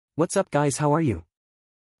What's up guys, how are you?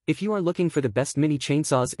 If you are looking for the best mini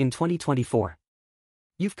chainsaws in 2024,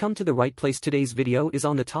 you've come to the right place. Today's video is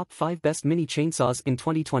on the top 5 best mini chainsaws in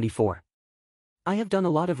 2024. I have done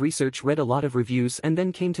a lot of research, read a lot of reviews and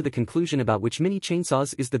then came to the conclusion about which mini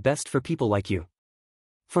chainsaws is the best for people like you.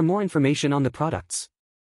 For more information on the products,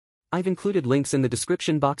 I've included links in the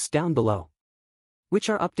description box down below, which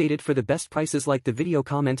are updated for the best prices. Like the video,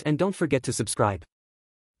 comment and don't forget to subscribe.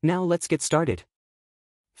 Now let's get started.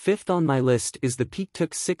 Fifth on my list is the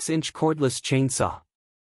Peaktook 6-inch cordless chainsaw.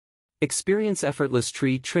 Experience effortless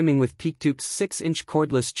tree trimming with Peaktook's 6-inch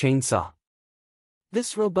cordless chainsaw.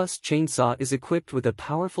 This robust chainsaw is equipped with a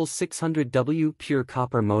powerful 600W pure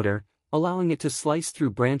copper motor, allowing it to slice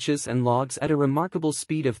through branches and logs at a remarkable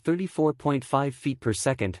speed of 34.5 feet per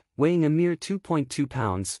second, weighing a mere 2.2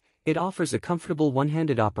 pounds. It offers a comfortable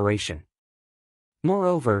one-handed operation.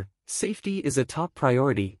 Moreover, safety is a top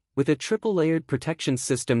priority, with a triple-layered protection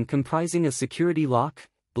system comprising a security lock,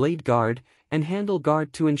 blade guard, and handle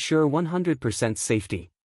guard to ensure 100%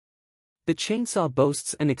 safety. The chainsaw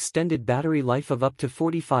boasts an extended battery life of up to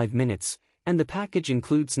 45 minutes, and the package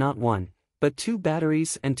includes not one, but 2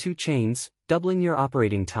 batteries and 2 chains, doubling your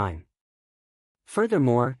operating time.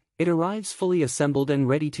 Furthermore, it arrives fully assembled and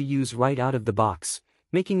ready to use right out of the box,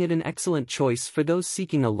 making it an excellent choice for those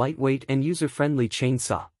seeking a lightweight and user-friendly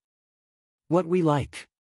chainsaw. What we like: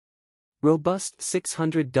 robust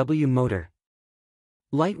 600W motor,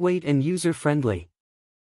 lightweight and user-friendly,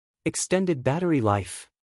 extended battery life.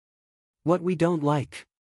 What we don't like: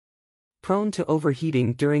 prone to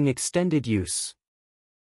overheating during extended use.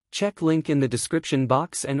 Check link in the description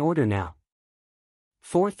box and order now.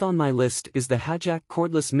 Fourth on my list is the Hajak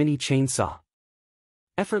Cordless Mini Chainsaw.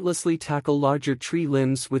 Effortlessly tackle larger tree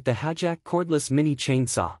limbs with the Hajak Cordless Mini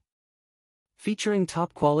Chainsaw. Featuring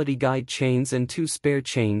top-quality guide chains and 2 spare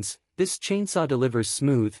chains, this chainsaw delivers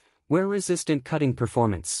smooth, wear-resistant cutting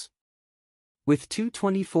performance. With 2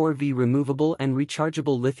 24V removable and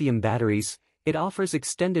rechargeable lithium batteries, it offers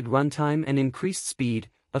extended runtime and increased speed,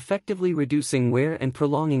 effectively reducing wear and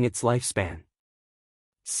prolonging its lifespan.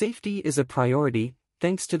 Safety is a priority,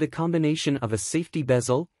 thanks to the combination of a safety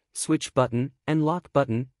bezel, switch button, and lock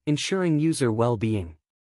button, ensuring user well-being.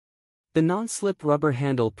 The non-slip rubber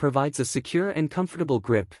handle provides a secure and comfortable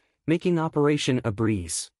grip, making operation a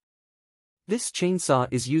breeze. This chainsaw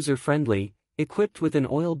is user-friendly, equipped with an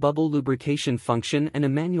oil bubble lubrication function and a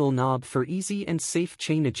manual knob for easy and safe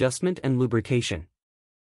chain adjustment and lubrication.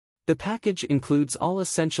 The package includes all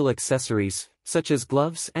essential accessories, such as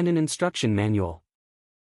gloves and an instruction manual.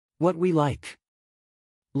 What we like: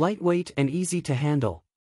 lightweight and easy to handle.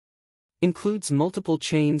 Includes multiple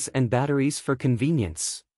chains and batteries for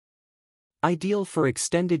convenience. Ideal for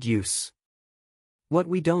extended use. What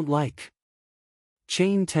we don't like: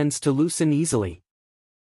 chain tends to loosen easily.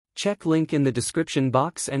 Check link in the description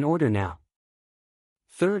box and order now.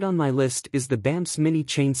 Third on my list is the BAMS Mini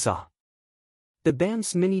Chainsaw. The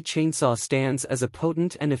BAMS Mini Chainsaw stands as a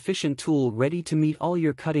potent and efficient tool ready to meet all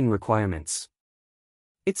your cutting requirements.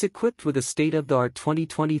 It's equipped with a state-of-the-art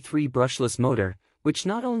 2023 brushless motor, which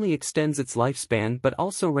not only extends its lifespan but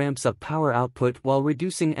also ramps up power output while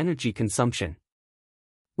reducing energy consumption.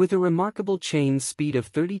 With a remarkable chain speed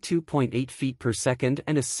of 32.8 feet per second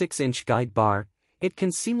and a 6-inch guide bar, it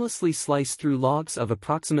can seamlessly slice through logs of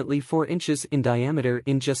approximately 4 inches in diameter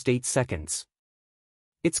in just 8 seconds.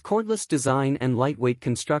 Its cordless design and lightweight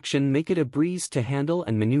construction make it a breeze to handle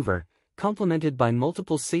and maneuver, complemented by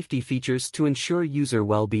multiple safety features to ensure user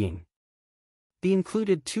well-being. The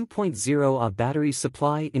included 2.0 Ah battery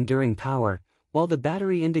supply enduring power, while the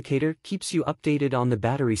battery indicator keeps you updated on the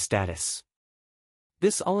battery status.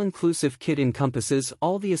 This all-inclusive kit encompasses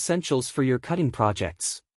all the essentials for your cutting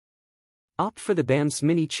projects. Opt for the BAMS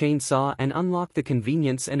Mini Chainsaw and unlock the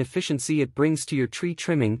convenience and efficiency it brings to your tree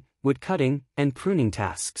trimming, wood cutting, and pruning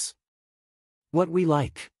tasks. What we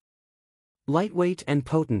like: lightweight and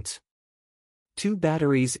potent. 2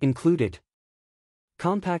 batteries included.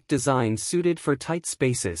 Compact design suited for tight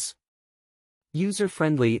spaces.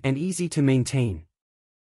 User-friendly and easy to maintain.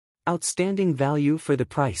 Outstanding value for the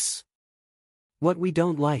price. What we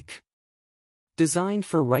don't like: designed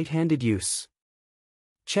for right-handed use.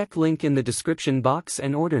 Check link in the description box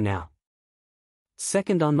and order now.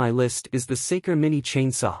 Second on my list is the Saker Mini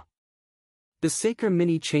Chainsaw. The Saker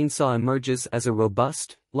Mini Chainsaw emerges as a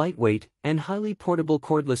robust, lightweight, and highly portable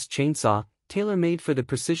cordless chainsaw, tailor-made for the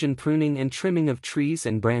precision pruning and trimming of trees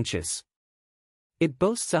and branches. It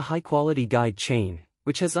boasts a high-quality guide chain,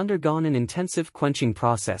 which has undergone an intensive quenching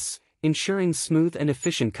process, ensuring smooth and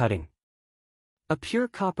efficient cutting. A pure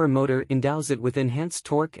copper motor endows it with enhanced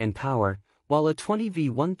torque and power, while a 20V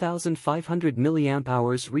 1500 mAh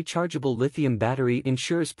rechargeable lithium battery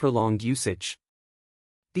ensures prolonged usage.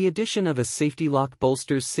 The addition of a safety lock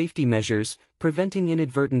bolsters safety measures, preventing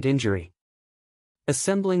inadvertent injury.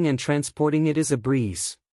 Assembling and transporting it is a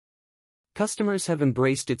breeze. Customers have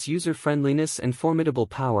embraced its user-friendliness and formidable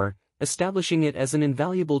power, establishing it as an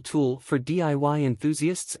invaluable tool for DIY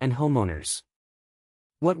enthusiasts and homeowners.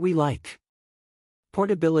 What we like: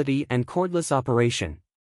 portability and cordless operation,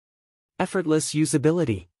 effortless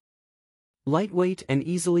usability, lightweight and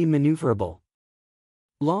easily maneuverable,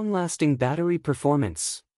 long-lasting battery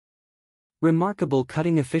performance, remarkable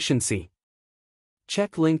cutting efficiency.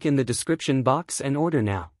 Check link in the description box and order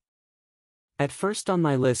now. At first on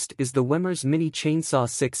my list is the Wemmer's Mini Chainsaw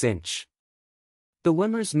 6-inch. The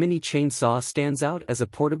Wemmer's Mini Chainsaw stands out as a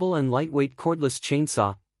portable and lightweight cordless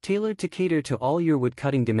chainsaw, tailored to cater to all your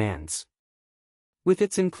woodcutting demands. With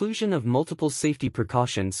its inclusion of multiple safety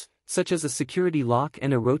precautions, such as a security lock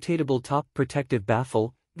and a rotatable top protective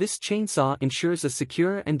baffle, this chainsaw ensures a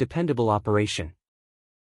secure and dependable operation.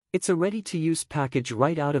 It's a ready-to-use package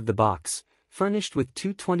right out of the box, furnished with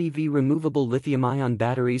two 20V removable lithium-ion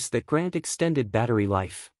batteries that grant extended battery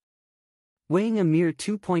life. Weighing a mere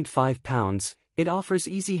 2.5 pounds, it offers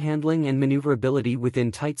easy handling and maneuverability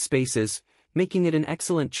within tight spaces, making it an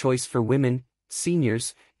excellent choice for women,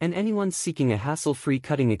 seniors, and anyone seeking a hassle-free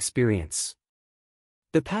cutting experience.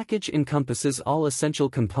 The package encompasses all essential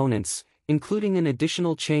components, including an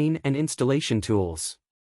additional chain and installation tools.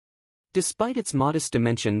 Despite its modest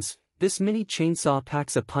dimensions, this mini chainsaw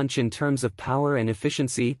packs a punch in terms of power and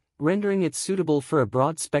efficiency, rendering it suitable for a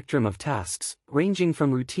broad spectrum of tasks, ranging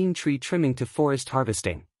from routine tree trimming to forest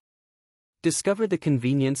harvesting. Discover the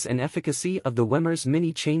convenience and efficacy of the Wemmer's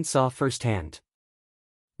Mini Chainsaw firsthand.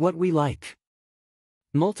 What we like: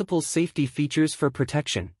 multiple safety features for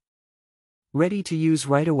protection. Ready to use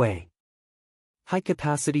right away.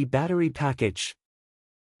 High-capacity battery package.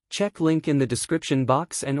 Check link in the description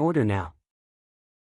box and order now.